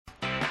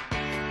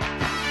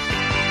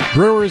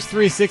Brewers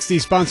 360,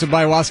 sponsored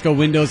by Wasco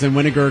Windows and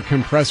Winnegar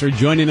Compressor,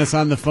 joining us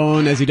on the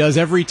phone as he does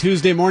every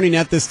Tuesday morning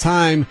at this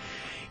time.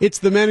 It's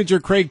the manager,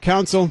 Craig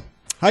Counsell.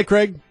 Hi,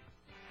 Craig.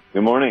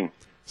 Good morning.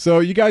 So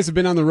you guys have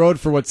been on the road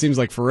for what seems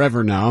like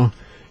forever now.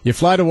 You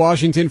fly to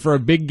Washington for a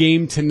big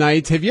game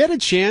tonight. Have you had a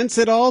chance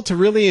at all to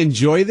really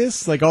enjoy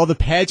this, like all the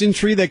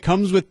pageantry that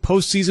comes with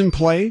postseason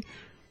play?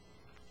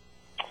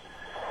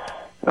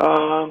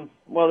 Well,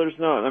 there's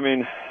not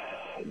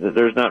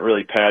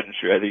really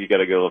pageantry. I think you got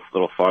to go a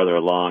little farther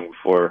along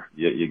before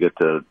you get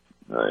to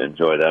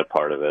enjoy that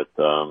part of it.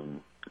 We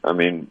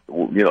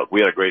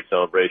had a great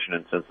celebration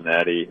in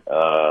Cincinnati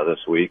this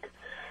week.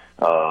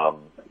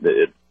 You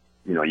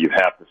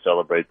have to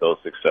celebrate those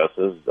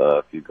successes.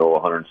 If you go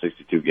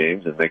 162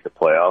 games and make the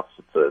playoffs,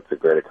 it's a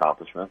great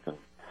accomplishment,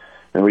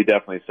 and we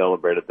definitely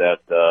celebrated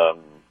that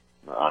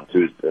on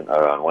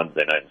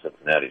Wednesday night in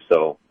Cincinnati.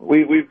 So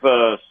we've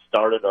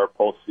started our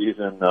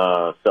postseason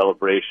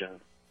celebration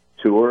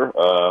tour,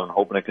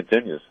 hoping it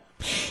continues.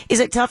 Is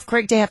it tough,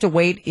 Craig, to have to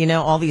wait,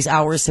 all these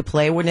hours to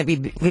play?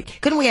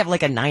 Couldn't we have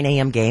like a 9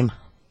 a.m. game?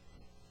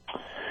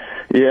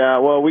 Yeah,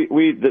 well,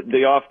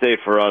 the off day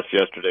for us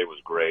yesterday was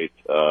great.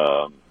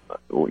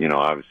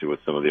 Obviously with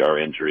some of our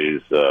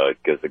injuries,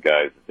 gives the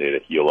guys a day to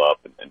heal up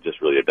and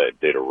just really a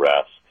day to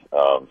rest.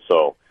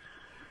 So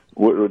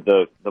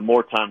the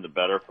more time, the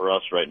better for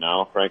us right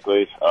now,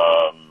 frankly.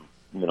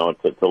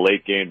 It's a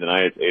late game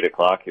tonight. It's 8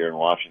 o'clock here in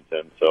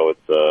Washington, so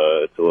it's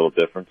a little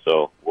different.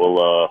 So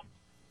we'll,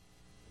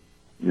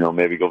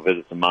 maybe go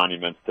visit some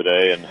monuments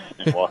today and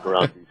walk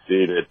around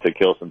D.C. to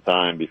kill some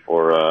time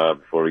before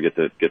we get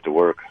to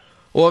work.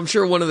 Well, I'm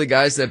sure one of the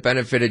guys that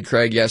benefited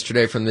Craig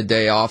yesterday from the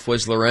day off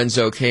was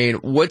Lorenzo Cain.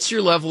 What's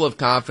your level of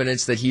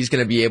confidence that he's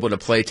going to be able to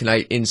play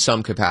tonight in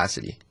some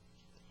capacity?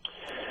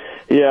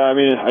 Yeah,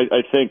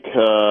 I think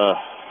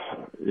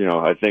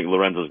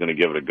Lorenzo's going to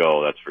give it a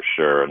go. That's for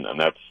sure, and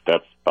that's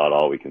about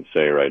all we can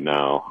say right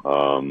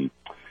now.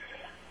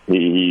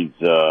 He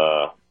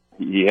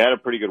had a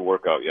pretty good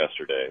workout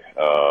yesterday.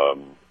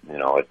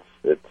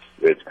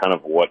 It's kind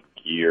of what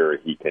gear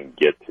he can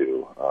get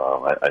to.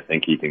 I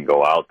think he can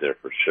go out there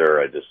for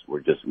sure.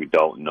 We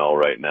don't know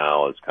right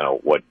now is kind of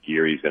what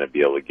gear he's going to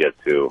be able to get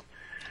to.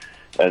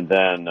 And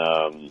then,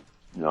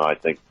 I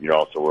think you're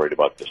also worried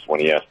about just when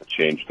he has to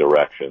change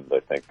directions. I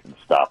think and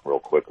stop real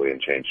quickly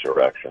and change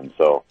direction.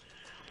 So,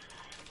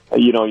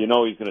 he's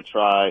going to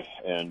try,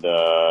 and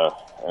I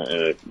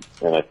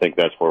think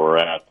that's where we're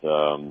at.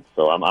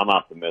 So I'm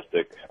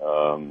optimistic,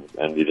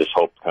 and you just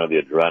hope kind of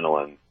the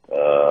adrenaline.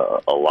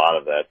 A lot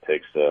of that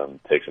takes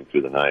him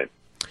through the night.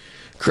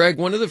 Craig,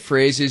 one of the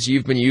phrases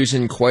you've been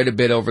using quite a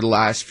bit over the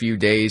last few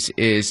days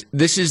is,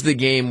 "This is the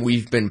game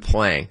we've been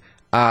playing."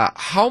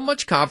 How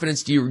much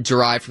confidence do you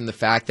derive from the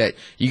fact that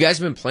you guys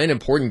have been playing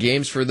important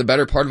games for the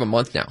better part of a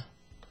month now?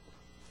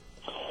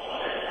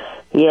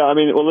 Yeah,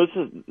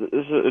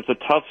 it's a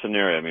tough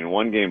scenario.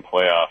 One game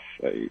playoff,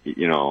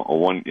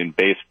 one in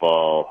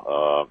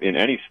baseball, in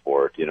any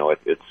sport,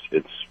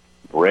 it's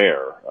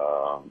rare,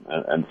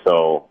 and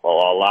so a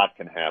lot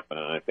can happen,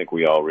 and I think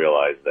we all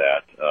realize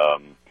that.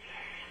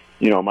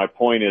 My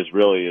point is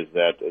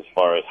that as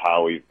far as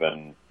how it's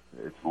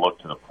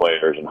looked to the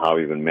players and how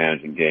we've been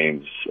managing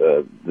games,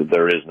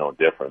 there is no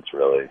difference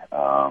really,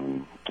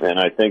 and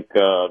I think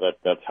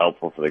that's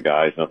helpful for the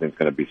guys. Nothing's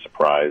going to be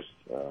surprised.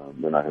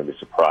 They're not going to be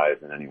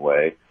surprised in any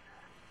way.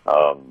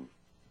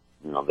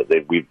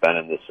 We've been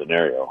in this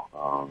scenario.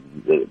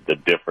 The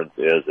difference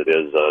is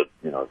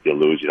if you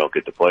lose, you don't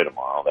get to play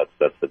tomorrow.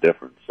 That's the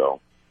difference. So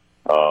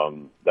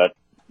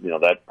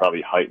that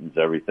probably heightens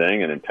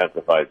everything and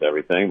intensifies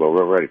everything, but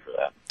we're ready for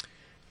that.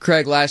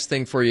 Craig, last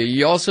thing for you.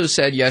 You also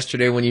said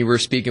yesterday when you were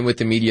speaking with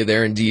the media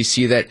there in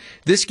D.C. that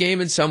this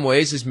game in some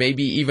ways is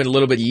maybe even a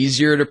little bit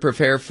easier to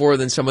prepare for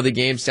than some of the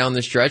games down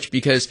the stretch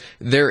because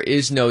there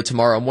is no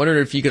tomorrow. I'm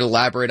wondering if you could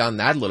elaborate on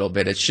that a little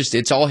bit.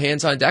 It's all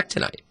hands on deck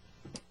tonight.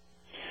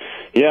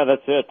 Yeah,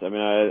 that's it.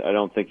 I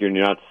don't think you're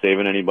not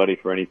saving anybody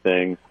for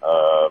anything.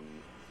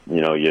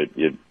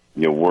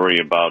 You worry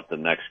about the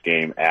next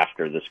game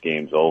after this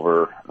game's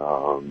over.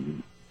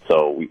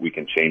 So we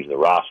can change the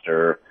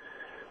roster,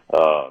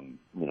 and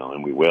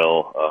we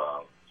will.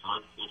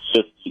 It's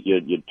just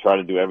you try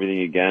to do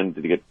everything again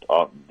to get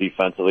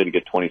defensively to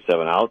get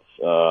 27 outs.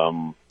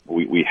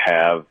 We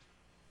have,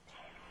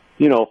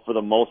 for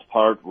the most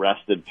part,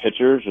 rested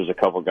pitchers. There's a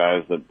couple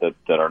guys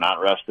that are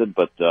not rested,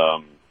 but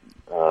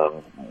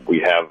we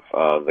have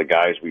the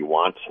guys we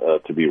want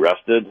to be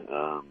rested,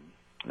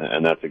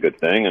 and that's a good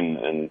thing.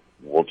 And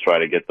we'll try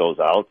to get those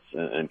outs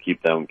and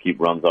keep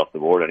runs off the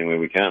board any way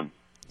we can.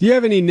 Do you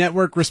have any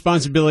network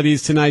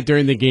responsibilities tonight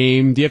during the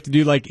game? Do you have to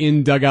do like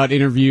in-dugout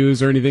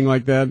interviews or anything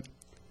like that?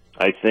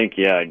 I think,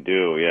 yeah, I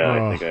do. Yeah,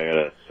 I think I got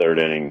a third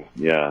inning.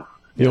 Yeah.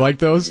 You like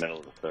those? Middle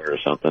of the third or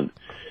something.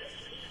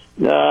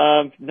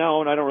 No,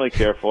 I don't really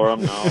care for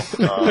them. No.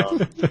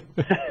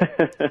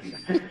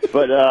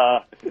 But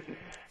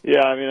yeah,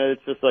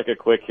 it's just like a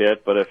quick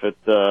hit. But if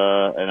it's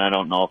and I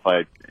don't know if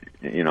I,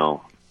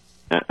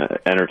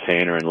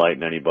 entertain or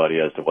enlighten anybody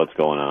as to what's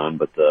going on,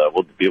 but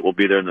we'll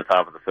be there in the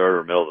top of the third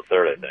or middle of the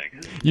third, I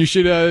think. You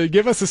should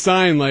give us a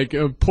sign, like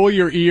pull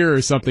your ear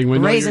or something.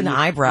 Raise an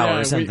eyebrow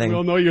or something.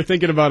 We'll know you're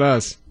thinking about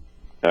us.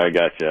 I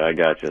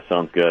gotcha.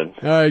 Sounds good.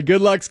 All right,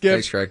 good luck, Skip.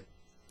 Thanks, Craig.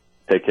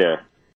 Take care.